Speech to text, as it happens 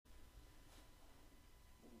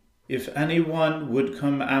If anyone would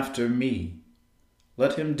come after me,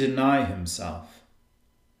 let him deny himself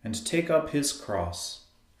and take up his cross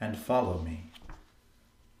and follow me.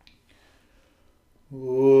 O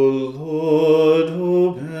Lord,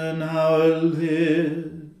 open our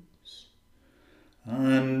lips,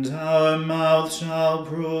 and our mouth shall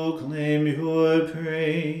proclaim your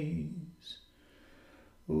praise.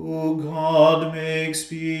 O God, make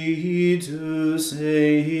speed to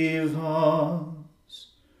save us.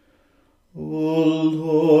 O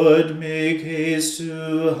Lord, make haste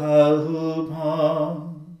to help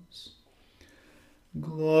us.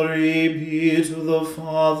 Glory be to the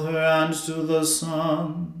Father, and to the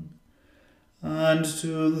Son, and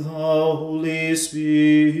to the Holy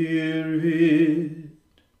Spirit,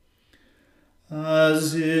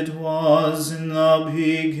 as it was in the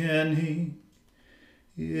beginning,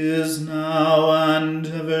 is now, and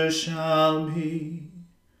ever shall be,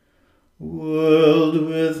 world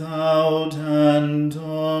without end.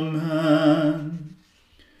 Amen.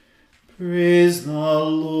 Praise the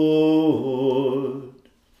Lord.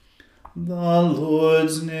 The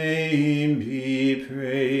Lord's name be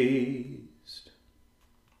praised.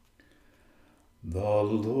 The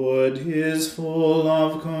Lord is full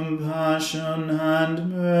of compassion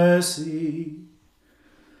and mercy.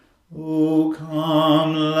 O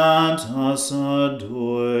come, let us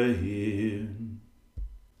adore him.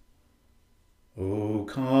 O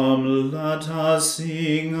come, let us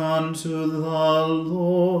sing unto the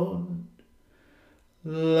Lord.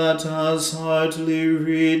 Let us heartily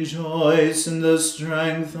rejoice in the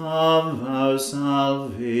strength of our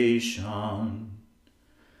salvation.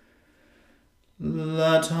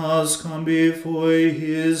 Let us come before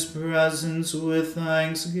his presence with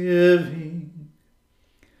thanksgiving,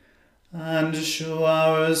 and show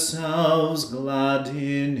ourselves glad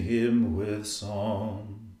in him with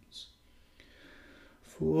psalms.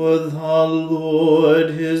 For the Lord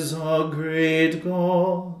is a great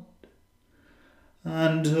God,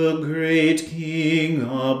 and a great King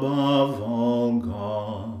above all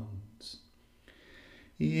gods.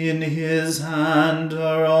 In his hand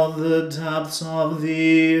are all the depths of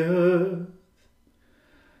the earth,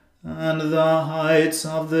 and the heights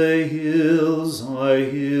of the hills are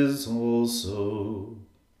his also.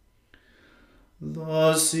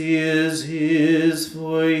 The sea is his,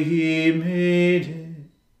 for he made it,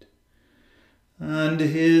 and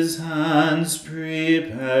his hands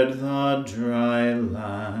prepared the dry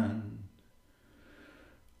land.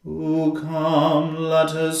 O come,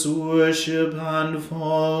 let us worship and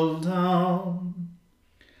fall down,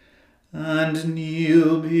 and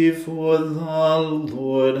kneel before the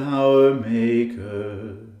Lord our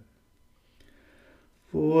Maker.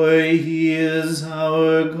 For he is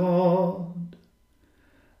our God,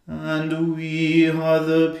 and we are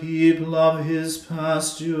the people of his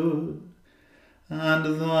pasture, and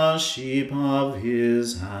the sheep of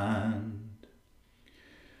his hand.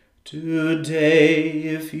 Today,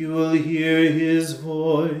 if you will hear his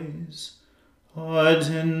voice,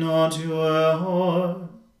 harden not your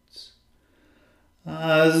hearts,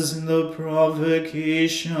 as in the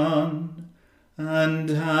provocation, and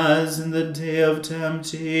as in the day of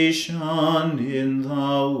temptation in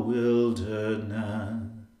the wilderness,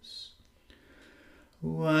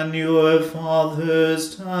 when your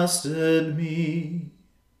fathers tested me,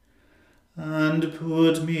 and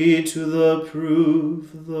put me to the proof,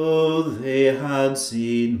 though they had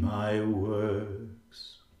seen my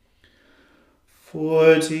works.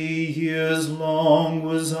 40 years long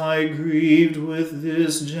was I grieved with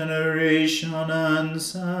this generation, and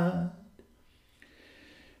said,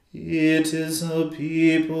 it is a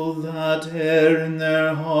people that err in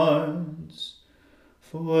their hearts,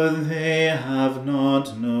 for they have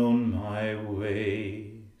not known my ways.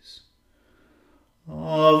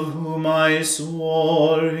 Of whom I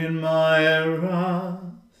swore in my wrath,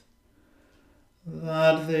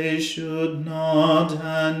 that they should not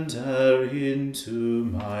enter into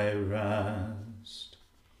my rest.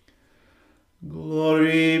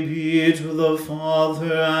 Glory be to the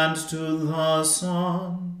Father, and to the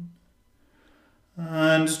Son,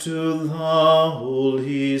 and to the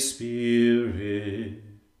Holy Spirit,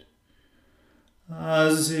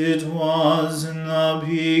 as it was in the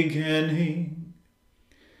beginning,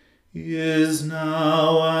 is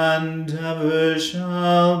now, and ever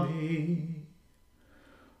shall be,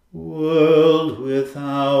 world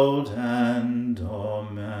without end.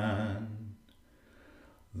 Amen.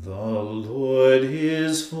 The Lord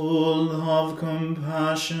is full of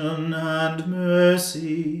compassion and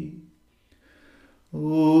mercy.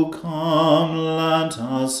 O come, let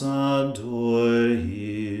us adore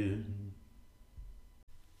him.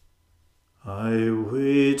 I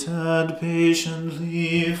waited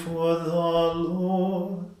patiently for the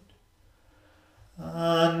Lord,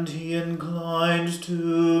 and he inclined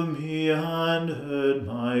to me and heard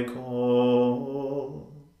my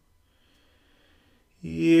call.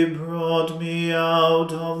 He brought me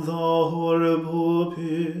out of the horrible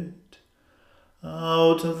pit,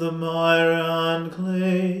 out of the mire and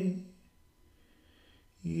clay.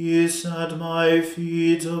 He set my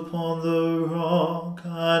feet upon the rock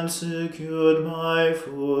and secured my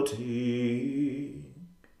footing.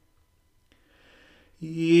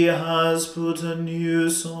 He has put a new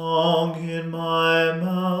song in my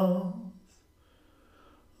mouth,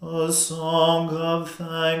 a song of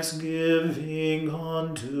thanksgiving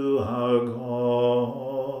unto our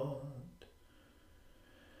God.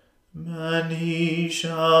 Many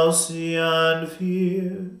shall see and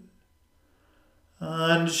fear,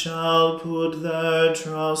 and shall put their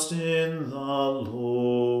trust in the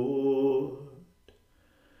Lord.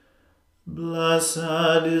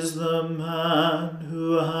 Blessed is the man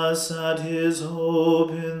who has set his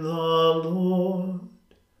hope in the Lord,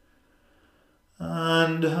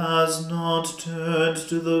 and has not turned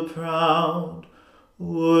to the proud,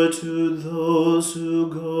 or to those who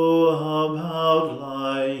go about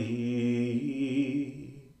lying.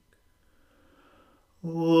 O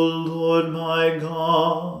Lord my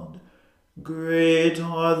God, great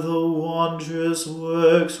are the wondrous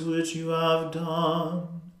works which you have done,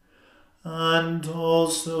 and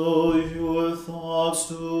also your thoughts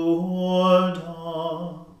toward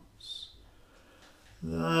us.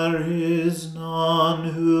 There is none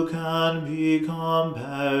who can be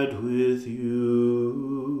compared with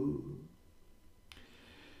you.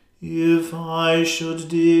 If I should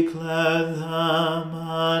declare them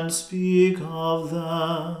and speak of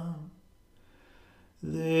them,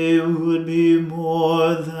 they would be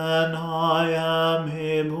more than I am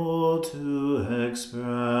able to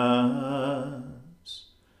express.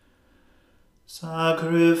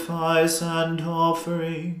 Sacrifice and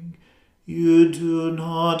offering you do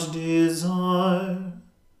not desire,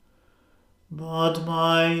 but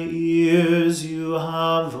my ears you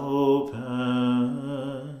have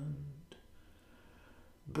opened.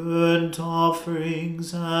 Burnt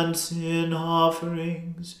offerings and sin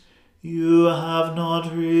offerings you have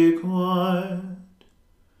not required.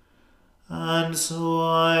 And so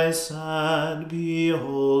I said,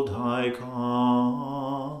 behold, I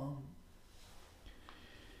come.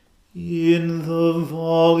 In the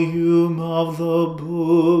volume of the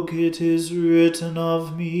book it is written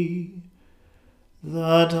of me,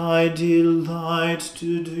 that I delight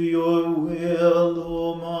to do your will,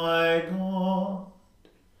 O my God.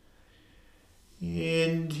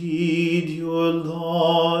 Indeed, your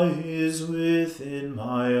law is within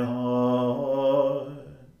my heart.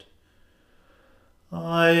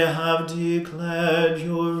 I have declared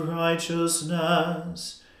your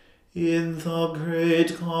righteousness in the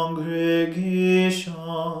great congregation.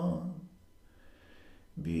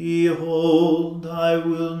 Behold, I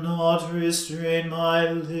will not restrain my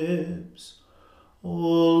lips, O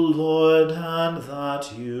Lord, and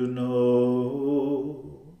that you know.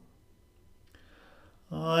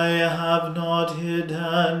 I have not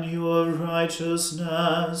hidden your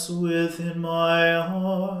righteousness within my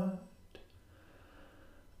heart.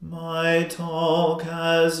 My talk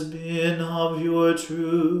has been of your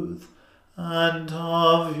truth and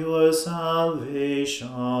of your salvation.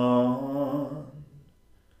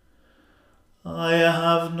 I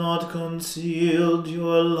have not concealed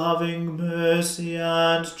your loving mercy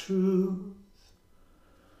and truth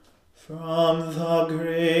from the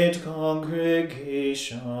great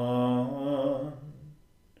congregation.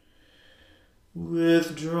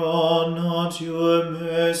 Withdraw not your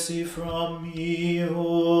mercy from me,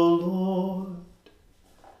 O Lord.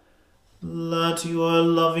 Let your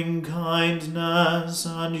loving kindness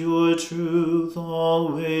and your truth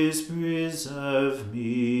always preserve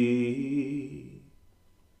me.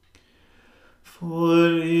 For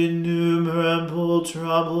innumerable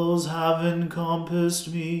troubles have encompassed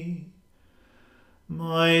me.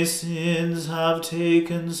 My sins have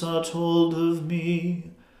taken such hold of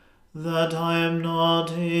me that I am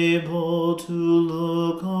not able to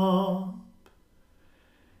look up.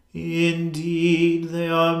 Indeed, they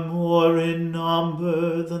are more in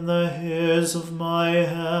number than the hairs of my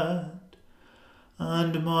head,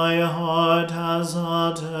 and my heart has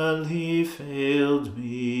utterly failed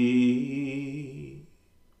me.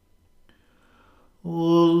 O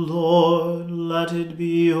Lord, let it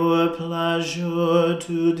be your pleasure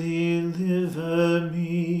to deliver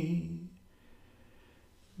me.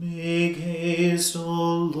 Make haste,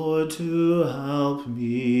 O Lord, to help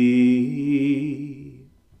me.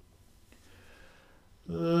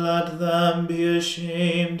 Let them be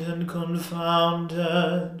ashamed and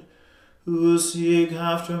confounded, who seek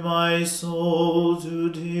after my soul to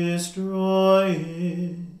destroy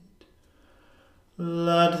it.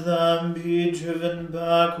 Let them be driven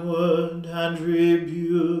backward and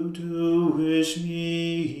rebuked who wish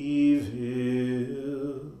me evil.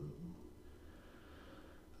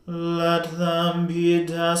 Let them be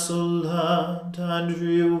desolate and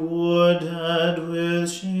rewarded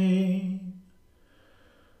with shame,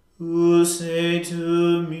 who say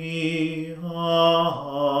to me,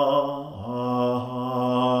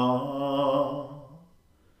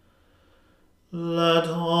 Let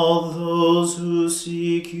all those who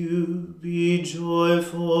seek you be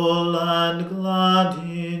joyful and glad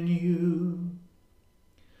in you.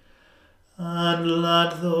 And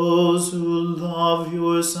let those who love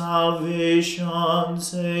your salvation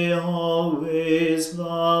say always, the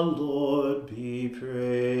Lord be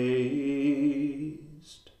praised.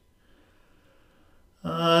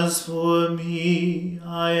 As for me,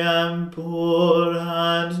 I am poor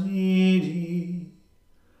and needy,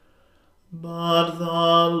 but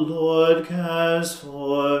the Lord cares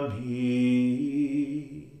for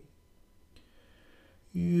me.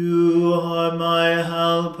 You are my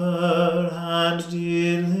helper and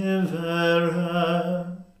deliverer.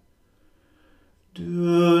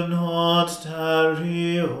 Do not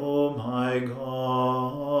tarry, O my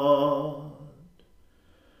God.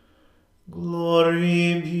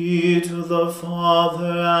 Glory be to the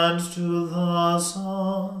Father and to the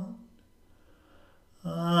Son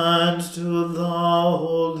and to the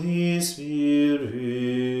Holy Spirit,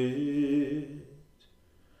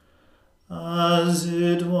 as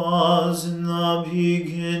it was in the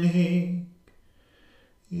beginning,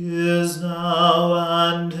 is now,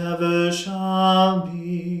 and ever shall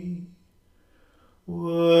be,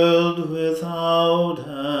 world without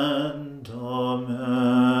end.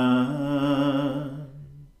 Amen.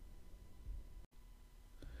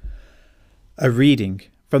 A reading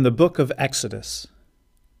from the book of Exodus.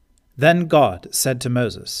 Then God said to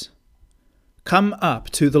Moses, Come up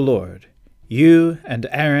to the Lord, you and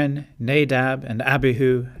Aaron, Nadab and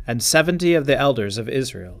Abihu, and 70 of the elders of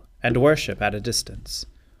Israel, and worship at a distance.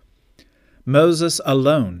 Moses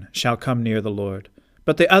alone shall come near the Lord,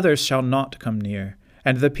 but the others shall not come near,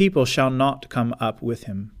 and the people shall not come up with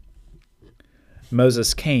him.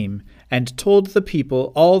 Moses came and told the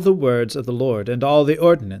people all the words of the Lord and all the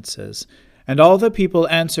ordinances, and all the people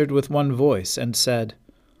answered with one voice and said,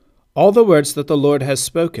 All the words that the Lord has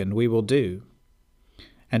spoken we will do.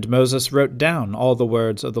 And Moses wrote down all the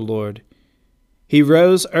words of the Lord. He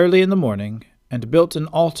rose early in the morning and built an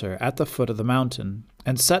altar at the foot of the mountain,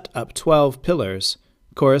 and set up 12 pillars,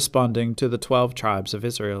 corresponding to the 12 tribes of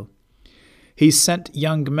Israel. He sent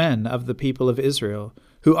young men of the people of Israel,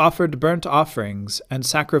 who offered burnt offerings and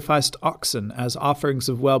sacrificed oxen as offerings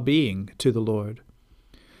of well-being to the Lord.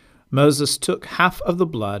 Moses took half of the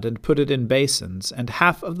blood and put it in basins, and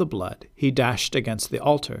half of the blood he dashed against the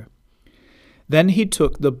altar. Then he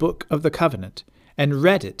took the book of the covenant and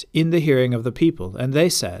read it in the hearing of the people, and they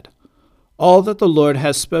said, All that the Lord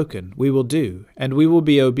has spoken we will do, and we will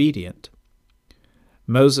be obedient.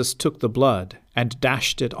 Moses took the blood and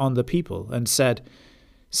dashed it on the people, and said,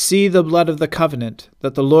 See the blood of the covenant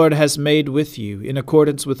that the Lord has made with you in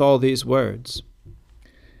accordance with all these words.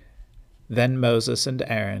 Then Moses and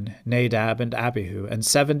Aaron, Nadab and Abihu, and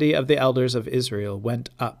 70 of the elders of Israel went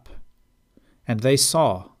up, and they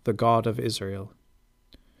saw the God of Israel.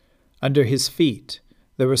 Under his feet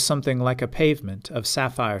there was something like a pavement of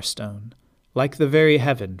sapphire stone, like the very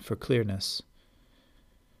heaven for clearness.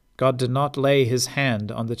 God did not lay his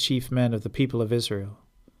hand on the chief men of the people of Israel.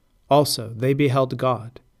 Also they beheld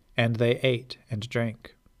God, and they ate and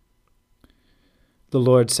drank. The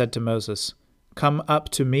Lord said to Moses, Come up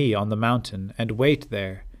to me on the mountain, and wait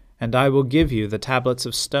there, and I will give you the tablets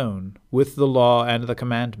of stone, with the law and the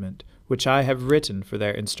commandment, which I have written for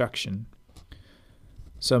their instruction.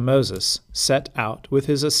 So Moses set out with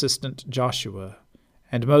his assistant Joshua,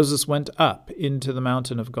 and Moses went up into the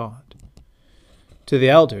mountain of God. To the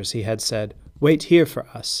elders he had said, Wait here for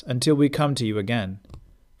us until we come to you again,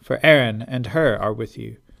 for Aaron and Hur are with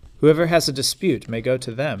you. Whoever has a dispute may go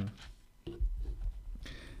to them.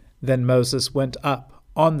 Then Moses went up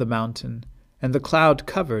on the mountain, and the cloud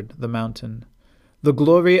covered the mountain. The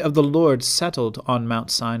glory of the Lord settled on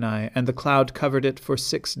Mount Sinai, and the cloud covered it for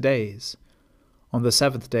 6 days. On the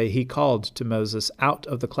 7th day he called to Moses out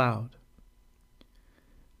of the cloud.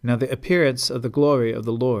 Now the appearance of the glory of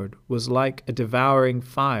the Lord was like a devouring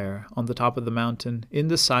fire on the top of the mountain in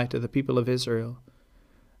the sight of the people of Israel.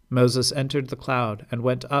 Moses entered the cloud and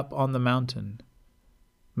went up on the mountain.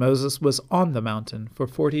 Moses was on the mountain for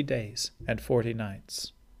 40 days and 40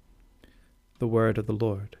 nights. The word of the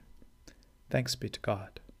Lord. Thanks be to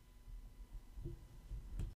God.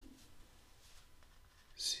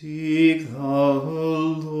 Seek the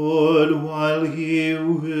Lord while he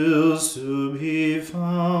wills to be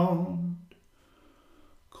found.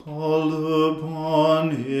 Call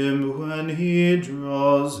upon him when he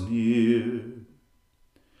draws near.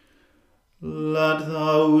 Let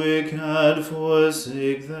the wicked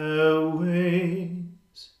forsake their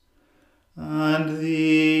ways, and the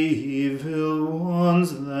evil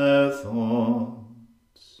ones their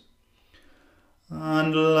thoughts.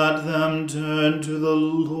 And let them turn to the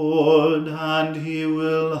Lord, and he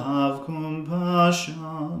will have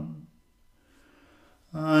compassion.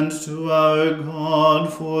 And to our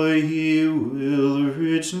God, for he will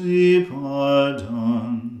richly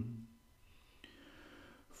pardon.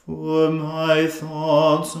 For my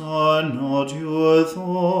thoughts are not your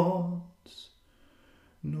thoughts,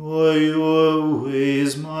 nor your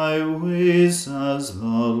ways my ways, says the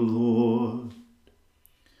Lord.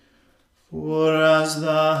 For as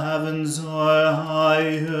the heavens are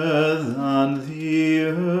higher than the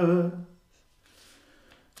earth,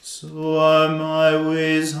 so are my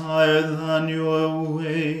ways higher than your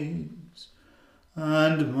ways,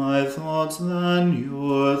 and my thoughts than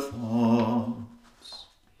your thoughts.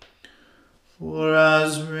 For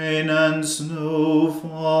as rain and snow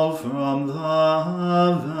fall from the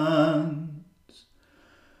heavens,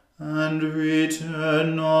 and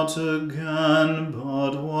return not again,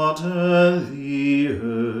 but water the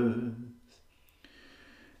earth,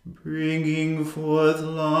 bringing forth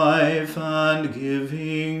life and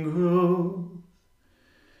giving growth,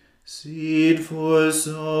 seed for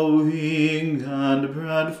sowing and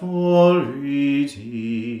bread for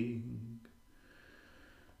eating.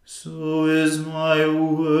 So is my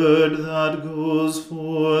word that goes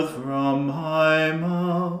forth from my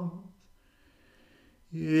mouth.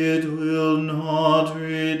 It will not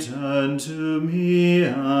return to me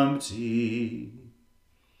empty,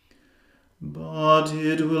 but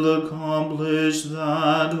it will accomplish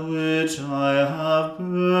that which I have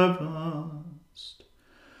purposed,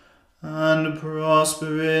 and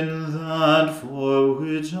prosper in that for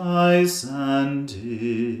which I sent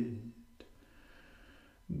it.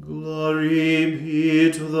 Glory be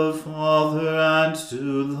to the Father, and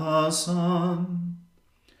to the Son,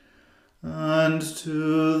 and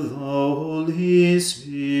to the Holy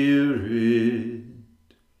Spirit,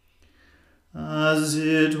 as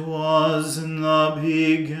it was in the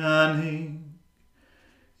beginning,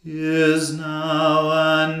 is now,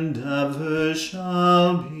 and ever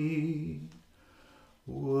shall be,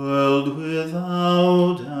 world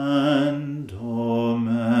without end.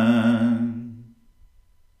 Amen.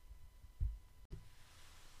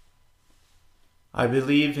 I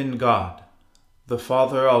believe in God, the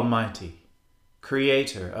Father Almighty,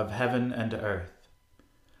 creator of heaven and earth.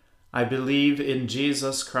 I believe in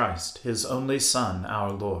Jesus Christ, his only Son,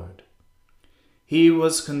 our Lord. He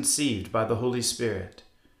was conceived by the Holy Spirit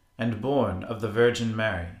and born of the Virgin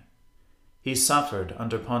Mary. He suffered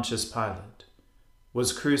under Pontius Pilate,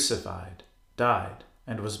 was crucified, died,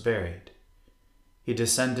 and was buried. He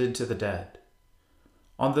descended to the dead.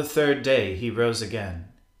 On the third day he rose again.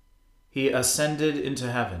 He ascended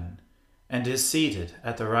into heaven, and is seated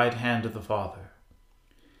at the right hand of the Father.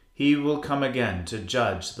 He will come again to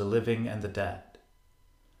judge the living and the dead.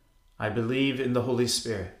 I believe in the Holy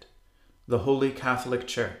Spirit, the Holy Catholic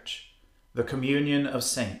Church, the communion of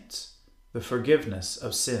saints, the forgiveness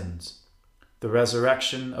of sins, the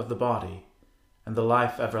resurrection of the body, and the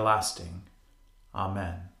life everlasting.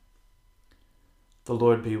 Amen. The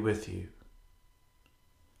Lord be with you.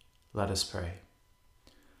 Let us pray.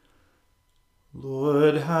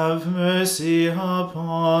 Lord, have mercy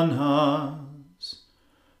upon us.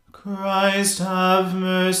 Christ, have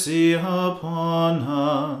mercy upon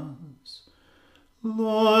us.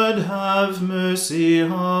 Lord, have mercy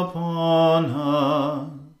upon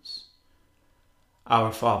us.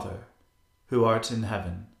 Our Father, who art in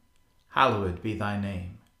heaven, hallowed be thy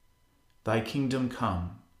name. Thy kingdom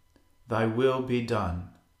come, thy will be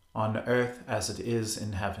done, on earth as it is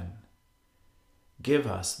in heaven. Give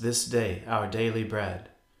us this day our daily bread,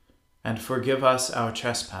 and forgive us our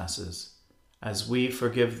trespasses, as we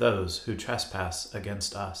forgive those who trespass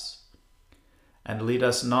against us. And lead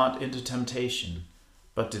us not into temptation,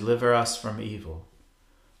 but deliver us from evil.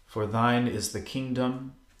 For thine is the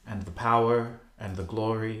kingdom, and the power, and the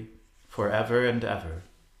glory, forever and ever.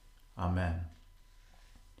 Amen.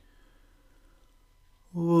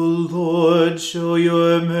 O Lord, show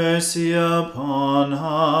your mercy upon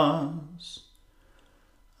us,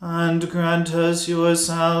 and grant us your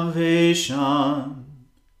salvation.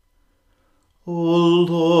 O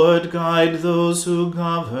Lord, guide those who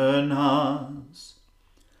govern us,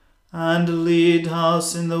 and lead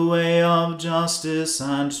us in the way of justice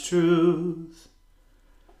and truth.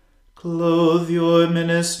 Clothe your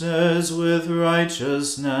ministers with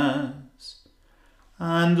righteousness,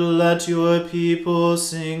 and let your people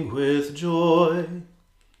sing with joy.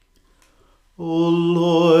 O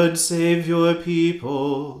Lord, save your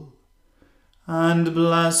people, and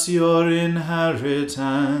bless your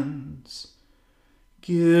inheritance.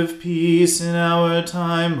 Give peace in our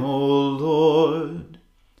time, O Lord,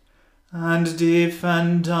 and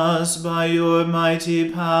defend us by your mighty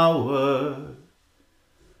power.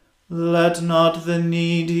 Let not the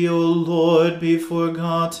needy, O Lord, be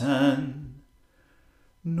forgotten,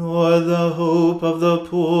 nor the hope of the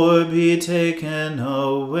poor be taken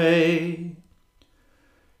away.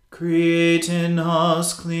 Create in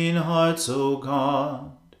us clean hearts, O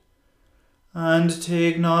God, and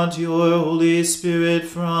take not your Holy Spirit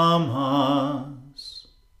from us.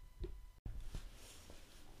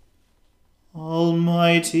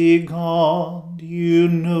 Almighty God, you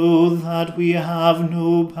know that we have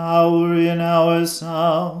no power in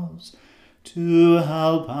ourselves to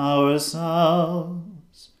help ourselves.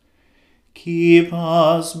 Keep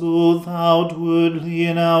us both outwardly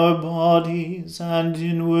in our bodies and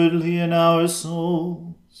inwardly in our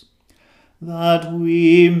souls, that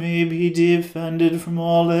we may be defended from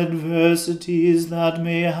all adversities that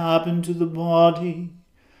may happen to the body,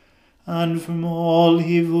 and from all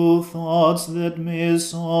evil thoughts that may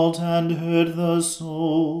assault and hurt the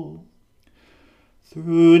soul.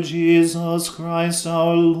 Through Jesus Christ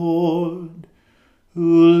our Lord,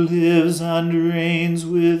 who lives and reigns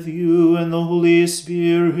with you and the Holy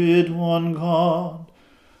Spirit, one God,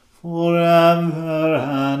 forever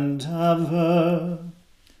and ever.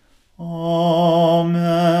 Amen.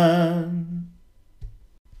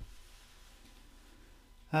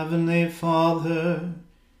 Heavenly Father,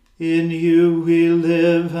 in you we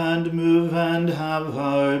live and move and have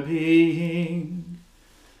our being.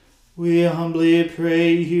 We humbly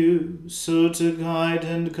pray you so to guide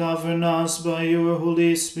and govern us by your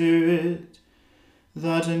Holy Spirit,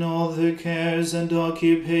 that in all the cares and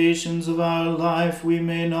occupations of our life we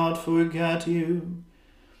may not forget you,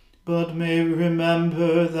 but may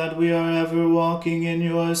remember that we are ever walking in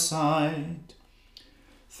your sight.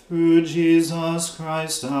 Through Jesus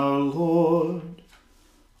Christ our Lord.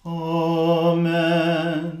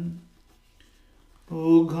 Amen.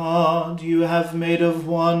 O God, you have made of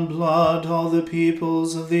one blood all the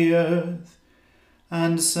peoples of the earth,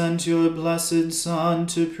 and sent your blessed Son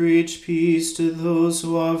to preach peace to those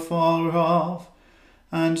who are far off,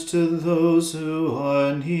 and to those who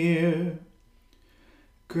are near.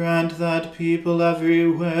 Grant that people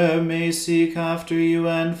everywhere may seek after you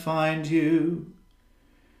and find you.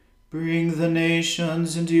 Bring the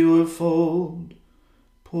nations into your fold.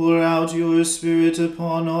 Pour out your Spirit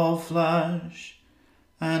upon all flesh,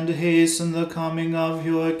 and hasten the coming of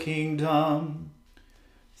your kingdom.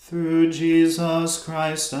 Through Jesus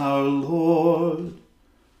Christ our Lord.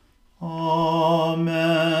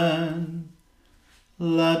 Amen.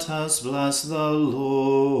 Let us bless the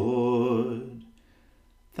Lord.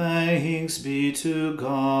 Thanks be to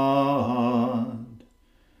God.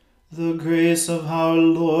 The grace of our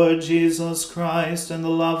Lord Jesus Christ and the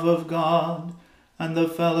love of God and the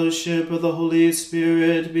fellowship of the Holy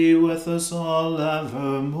Spirit be with us all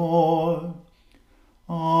evermore.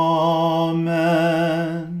 Amen.